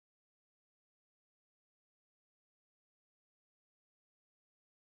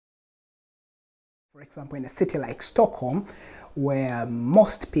For example, in a city like Stockholm, where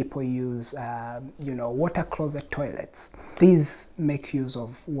most people use, water closet toilets, these make use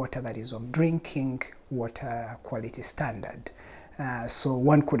of water that is of drinking water quality standard. So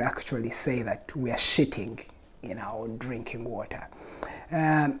one could actually say that we are shitting in our drinking water.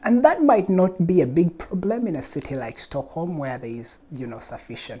 And that might not be a big problem in a city like Stockholm, where there is,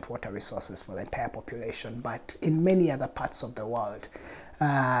 sufficient water resources for the entire population. But in many other parts of the world,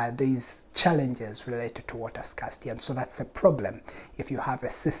 there's challenges related to water scarcity, and so that's a problem if you have a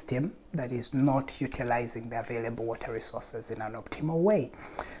system that is not utilizing the available water resources in an optimal way.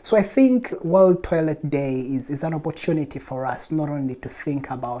 So I think World Toilet Day is an opportunity for us not only to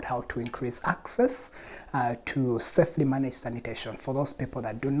think about how to increase access to safely manage sanitation for those people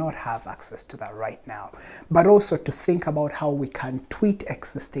that do not have access to that right now, but also to think about how we can tweak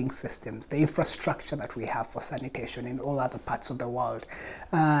existing systems, the infrastructure that we have for sanitation in all other parts of the world,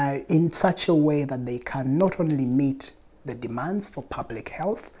 in such a way that they can not only meet the demands for public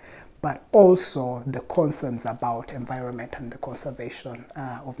health, but also the concerns about environment and the conservation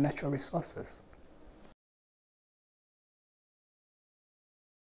of natural resources.